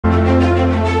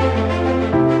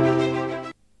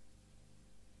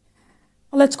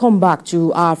Let's come back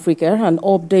to Africa. An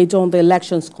update on the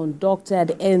elections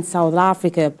conducted in South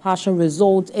Africa. Partial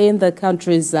results in the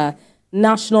country's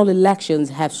national elections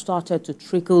have started to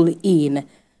trickle in.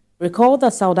 Recall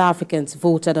that South Africans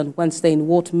voted on Wednesday in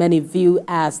what many view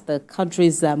as the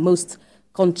country's most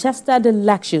contested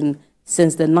election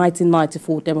since the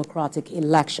 1994 democratic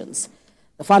elections.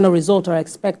 The final results are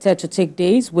expected to take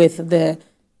days, with the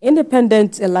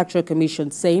Independent Electoral Commission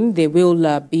saying they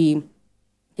will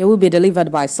be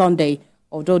delivered by Sunday,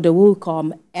 although they will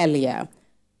come earlier.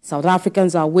 South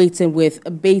Africans are waiting with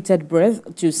bated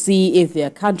breath to see if their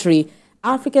country,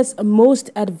 Africa's most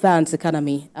advanced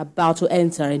economy, about to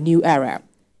enter a new era.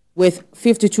 With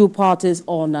 52 parties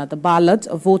on the ballot,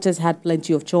 voters had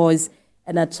plenty of choice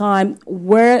at a time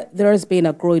where there has been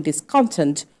a growing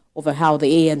discontent over how the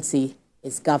ANC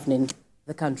is governing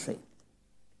the country.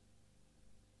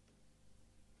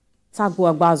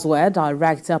 Tagbo Agbazwe,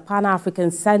 Director,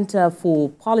 Pan-African Center for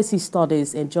Policy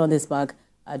Studies in Johannesburg,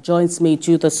 joins me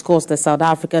to discuss the South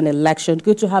African election.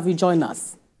 Good to have you join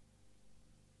us.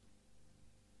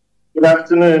 Good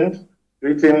afternoon.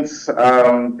 Greetings.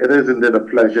 It is indeed a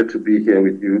pleasure to be here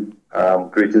with you.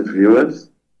 Greetings, viewers.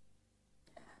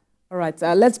 All right,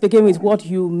 let's begin with what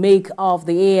you make of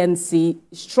the ANC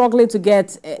struggling to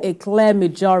get a clear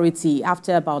majority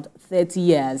after about 30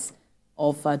 years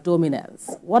of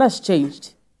dominance. What has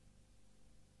changed?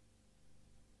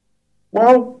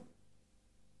 Well,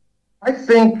 I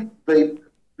think the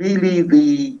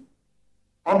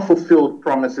unfulfilled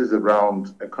promises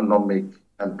around economic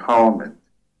empowerment,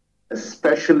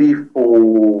 especially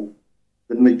for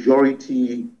the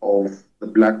majority of the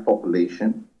Black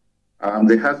population.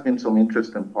 There has been some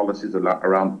interesting policies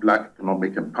around Black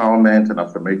economic empowerment and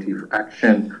affirmative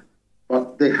action,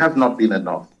 but they have not been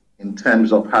enough in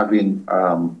terms of having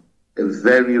a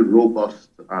very robust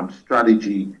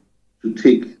strategy to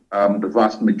take the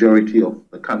vast majority of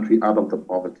the country out of the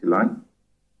poverty line.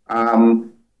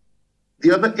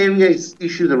 The other area is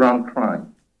issues around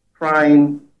crime.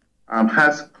 Crime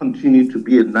has continued to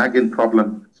be a nagging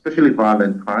problem, especially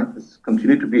violent crime. It's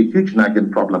continued to be a huge nagging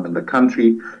problem in the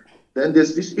country. Then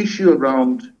there's this issue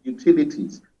around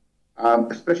utilities,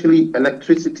 especially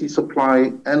electricity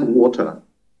supply and water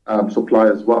supply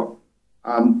as well.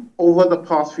 Over the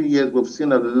past few years, we've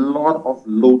seen a lot of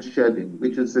load shedding,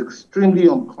 which is extremely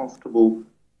uncomfortable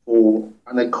for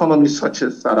an economy such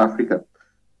as South Africa.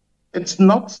 It's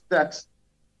not that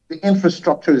the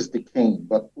infrastructure is decaying,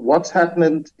 but what's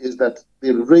happening is that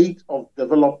the rate of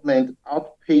development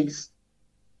outpaced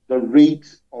the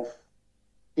rate of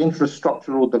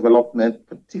infrastructural development,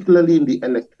 particularly in the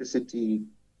electricity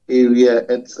area.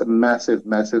 It's a massive,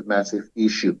 massive, massive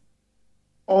issue.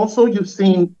 Also, you've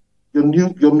seen your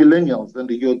millennials and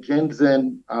your Gen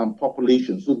Z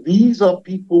population. So these are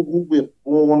people who were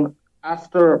born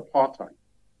after apartheid,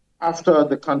 after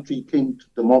the country came to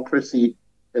democracy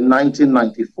in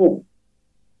 1994.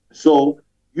 So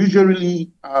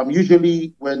usually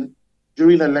when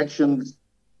during elections,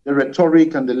 the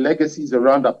rhetoric and the legacies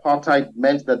around apartheid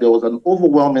meant that there was an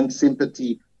overwhelming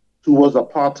sympathy towards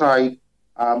apartheid,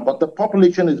 but the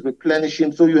population is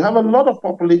replenishing. So you have a lot of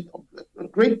population, a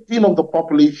great deal of the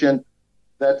population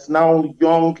that's now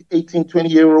young, 18,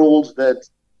 20-year-olds that,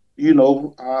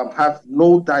 have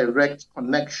no direct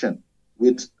connection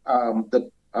with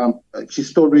the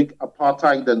historic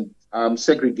apartheid and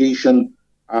segregation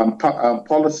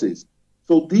policies.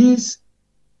 So these,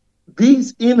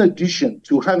 in addition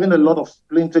to having a lot of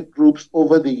splinter groups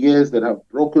over the years that have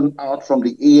broken out from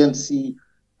the ANC,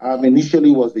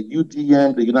 initially was the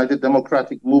UDM, the United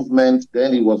Democratic Movement,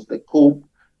 then it was the COPE,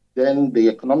 then the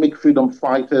Economic Freedom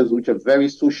Fighters, which are very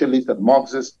socialist and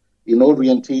Marxist in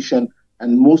orientation,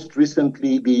 and most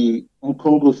recently the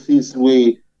Mkongo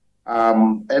Sizwe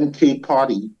MK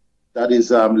party that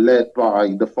is led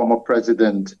by the former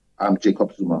president,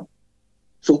 Jacob Zuma.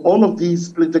 So all of these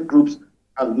splinter groups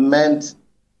have meant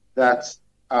that,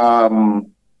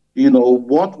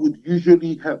 what would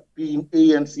usually have been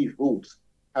ANC votes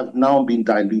have now been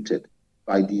diluted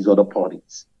by these other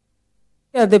parties.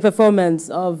 Yeah, the performance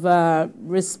of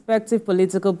respective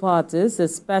political parties,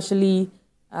 especially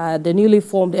the newly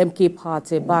formed MK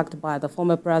party backed by the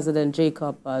former president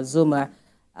Jacob Zuma.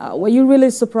 Were you really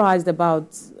surprised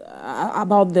about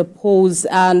the polls?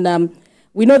 And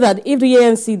we know that if the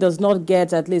ANC does not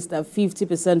get at least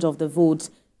 50% of the votes,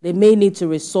 they may need to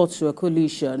resort to a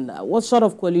coalition. What sort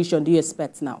of coalition do you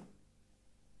expect now?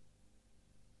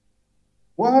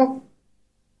 Well,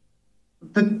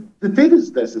 the thing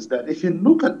is this, is that if you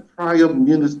look at prior,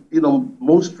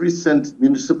 most recent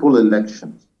municipal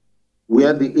elections,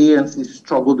 where the ANC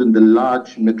struggled in the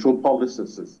large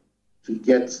metropolises to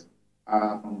get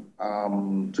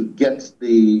to get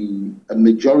a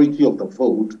majority of the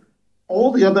vote,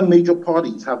 all the other major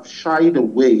parties have shied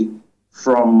away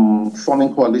from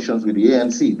forming coalitions with the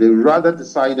ANC. They rather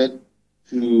decided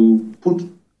to put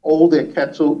all their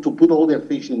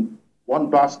fish in one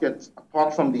basket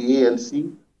apart from the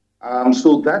ANC.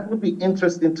 So that would be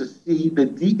interesting to see. The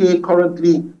DA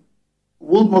currently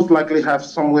will most likely have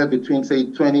somewhere between,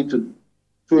 say, 20 to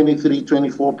 23,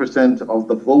 24% of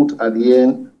the vote at the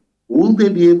end. Will they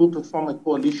be able to form a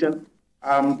coalition?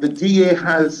 The DA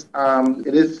has,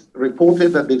 it is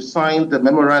reported that they've signed the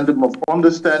memorandum of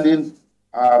understanding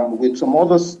with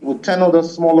 10 other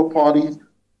smaller parties.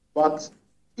 But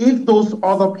if those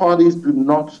other parties do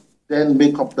not then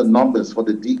make up the numbers for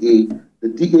the DA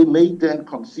may then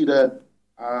consider,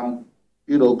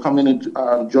 coming into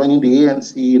joining the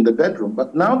ANC in the bedroom.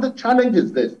 But now the challenge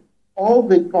is this: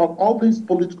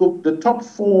 the top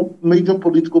four major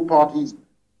political parties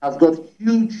have got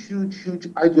huge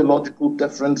ideological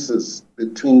differences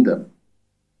between them.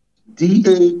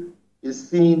 DA is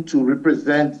seen to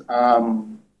represent,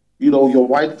 your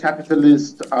white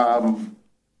capitalist,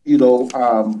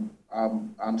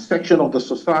 section of the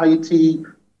society,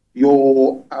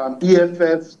 your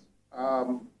EFFs,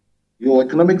 your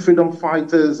economic freedom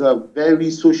fighters are very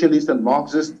socialist and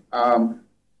Marxist.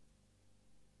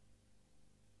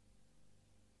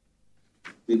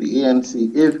 With the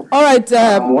ANC, if all right,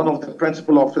 one of the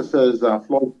principal officers,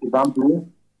 Floyd Kibambu,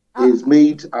 is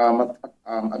made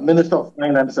a minister of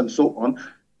finance and so on,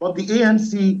 but the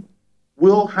ANC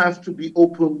will have to be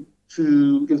open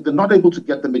to, if they're not able to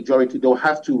get the majority, they'll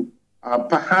have to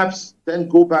perhaps then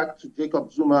go back to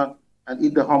Jacob Zuma and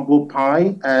eat the humble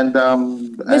pie. And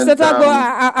Mr.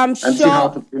 Tagbo, I'm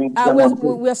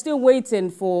sure we're still waiting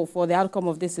for the outcome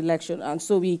of this election, and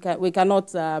so we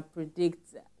cannot predict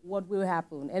what will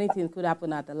happen. Anything could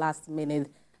happen at the last minute.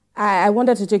 I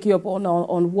wanted to take you up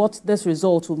on what this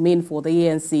result will mean for the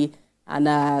ANC and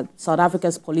South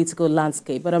Africa's political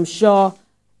landscape. But I'm sure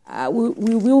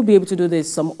we will be able to do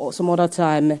this some other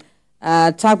time.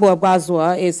 Tagbo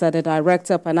Agbazua is the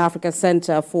Director, Pan-Africa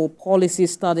Center for Policy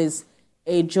Studies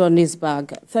in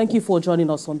Johannesburg. Thank you for joining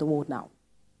us on The World Now.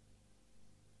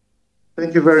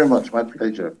 Thank you very much. My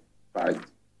pleasure. Bye.